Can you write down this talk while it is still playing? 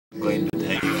Going to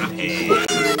take you ahead.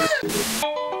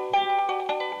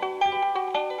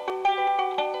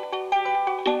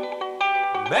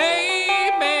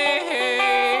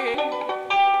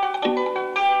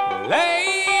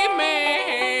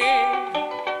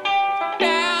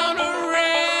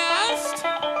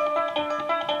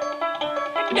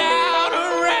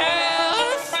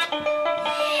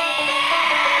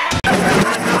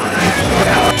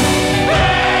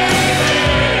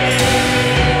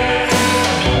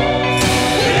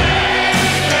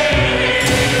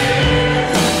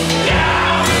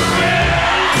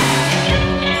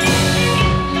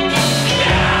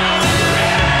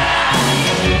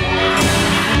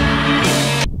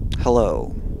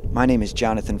 Hello, my name is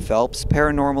Jonathan Phelps,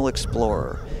 Paranormal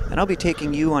Explorer, and I'll be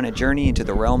taking you on a journey into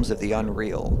the realms of the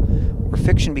unreal, where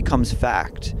fiction becomes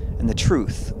fact, and the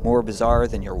truth more bizarre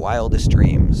than your wildest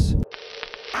dreams.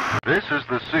 This is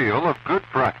the seal of good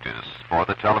practice for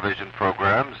the television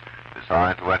programs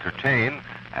designed to entertain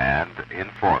and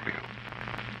inform you.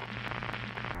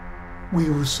 We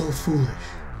were so foolish.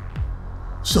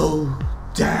 So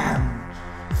damn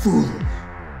foolish.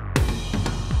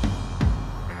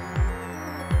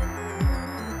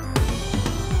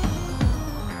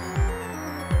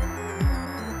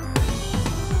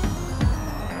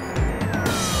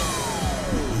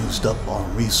 Used up our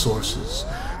resources,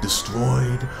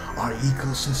 destroyed our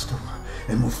ecosystem,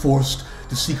 and were forced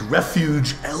to seek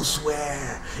refuge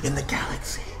elsewhere in the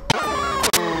galaxy.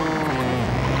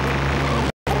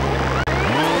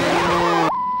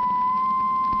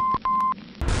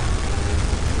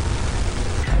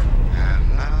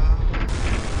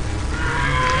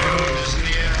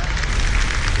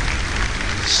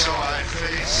 So I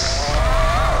face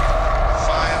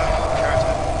final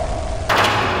curtain.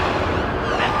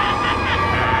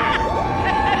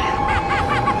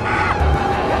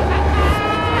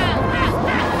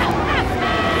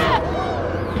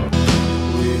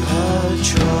 We had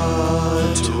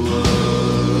tried to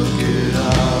work it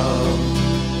out.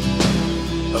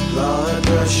 Apply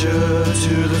pressure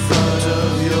to the front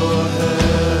of your head.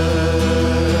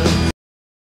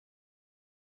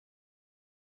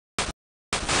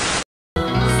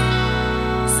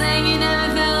 Saying you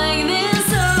never felt like this,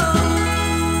 so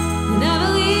never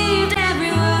believed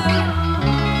every word.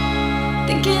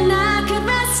 Thinking I could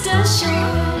rest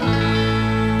assured,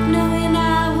 knowing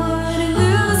I wouldn't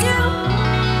lose you.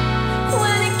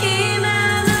 When it came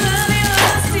out, the love you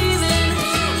was teasing.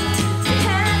 You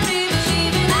had me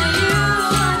believing that you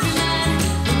were tonight.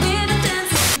 With a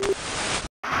dance.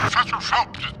 Professor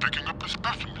Phelps is picking up a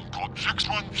specimen called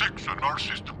 616 in our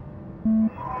system.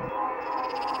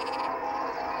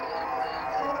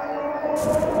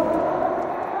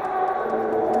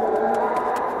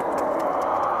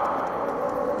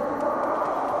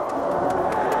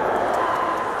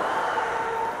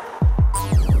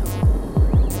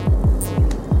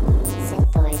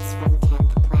 Synthoids from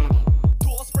 10th planet.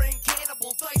 Tools brain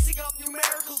cannibal, dicing up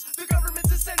numericals. The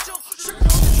government's essential. Should know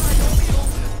the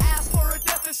trinomials. Ask for a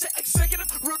deficit, executive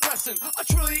regressing. A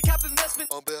trillion cap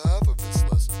investment On behalf of this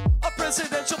lesson, a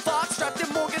presidential fox strapped in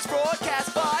mortgage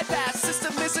broadcast bypass.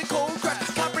 System isn't code crack.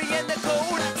 Comprehend the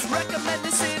code. Recommend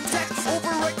the syntax.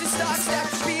 Overwrite the stock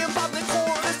stacks. Being Bob the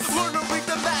corners. Learn to read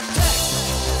the math text.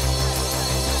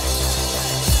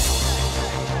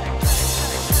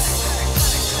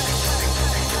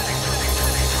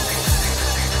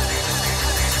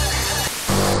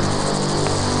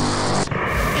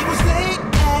 It was late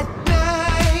at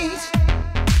night.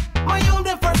 My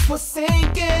universe was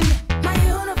sinking.